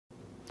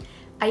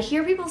I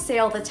hear people say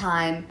all the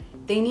time,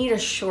 they need a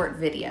short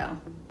video.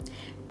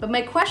 But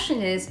my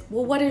question is,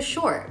 well, what is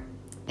short?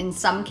 In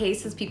some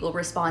cases, people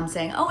respond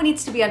saying, oh, it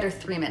needs to be under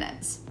 3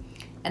 minutes.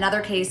 In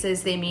other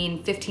cases, they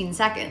mean 15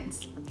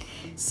 seconds.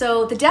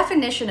 So the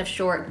definition of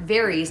short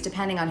varies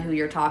depending on who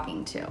you're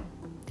talking to.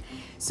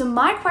 So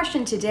my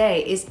question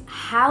today is,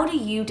 how do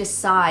you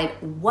decide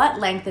what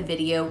length of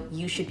video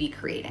you should be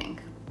creating?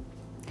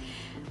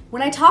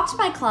 When I talk to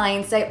my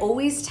clients, I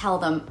always tell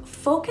them,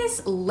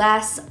 focus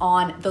less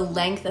on the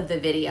length of the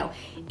video,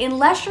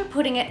 unless you're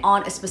putting it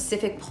on a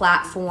specific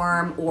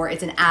platform or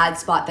it's an ad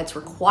spot that's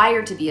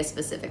required to be a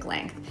specific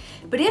length.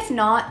 But if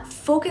not,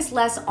 focus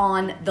less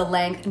on the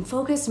length and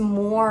focus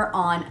more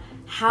on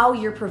how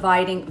you're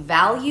providing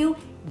value,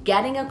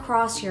 getting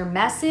across your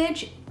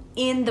message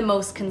in the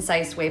most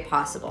concise way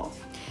possible.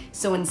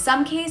 So in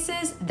some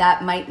cases,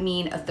 that might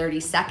mean a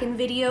 30-second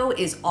video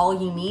is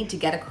all you need to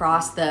get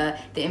across the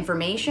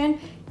information.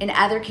 In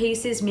other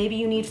cases, maybe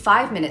you need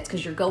 5 minutes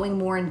because you're going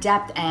more in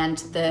depth and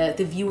the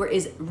viewer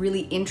is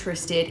really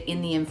interested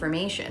in the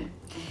information.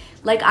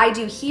 Like I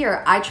do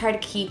here, I try to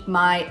keep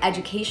my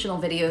educational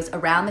videos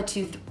around the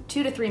 2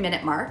 to 3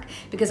 minute mark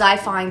because I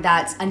find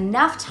that's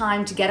enough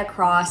time to get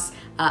across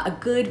a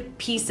good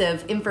piece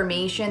of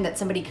information that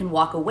somebody can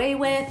walk away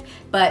with,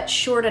 but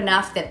short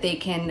enough that they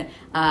can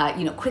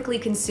quickly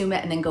consume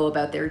it and then go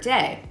about their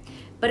day.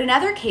 But in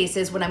other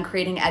cases, when I'm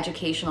creating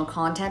educational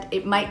content,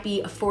 it might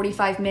be a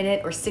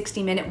 45-minute or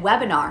 60-minute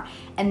webinar,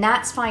 and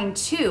that's fine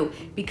too,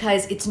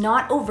 because it's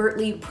not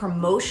overtly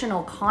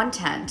promotional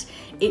content.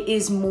 It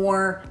is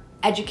more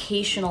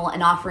educational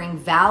and offering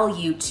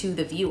value to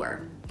the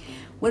viewer.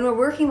 When we're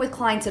working with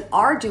clients that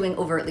are doing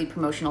overtly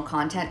promotional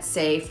content,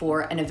 say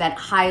for an event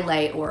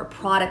highlight or a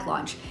product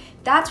launch,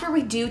 that's where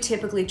we do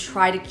typically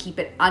try to keep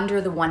it under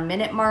the 1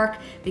 minute mark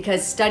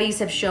because studies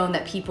have shown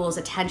that people's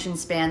attention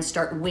spans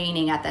start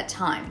waning at that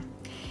time.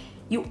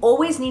 You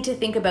always need to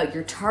think about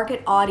your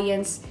target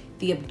audience,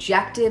 the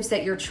objectives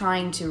that you're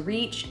trying to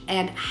reach,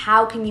 and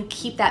how can you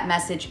keep that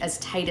message as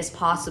tight as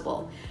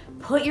possible.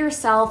 Put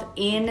yourself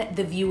in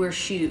the viewer's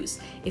shoes.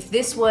 If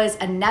this was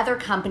another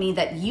company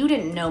that you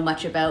didn't know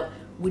much about,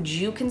 would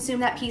you consume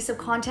that piece of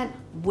content?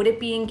 Would it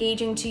be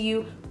engaging to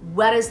you?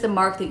 What is the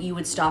mark that you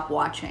would stop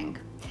watching?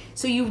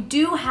 So you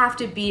do have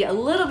to be a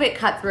little bit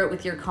cutthroat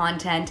with your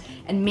content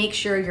and make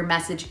sure your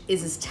message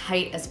is as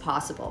tight as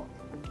possible.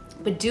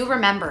 But do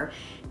remember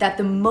that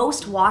the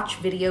most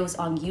watched videos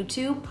on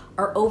YouTube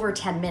are over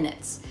 10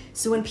 minutes.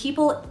 So when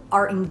people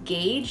are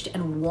engaged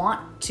and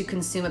want to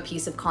consume a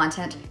piece of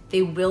content,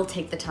 they will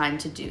take the time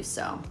to do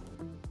so.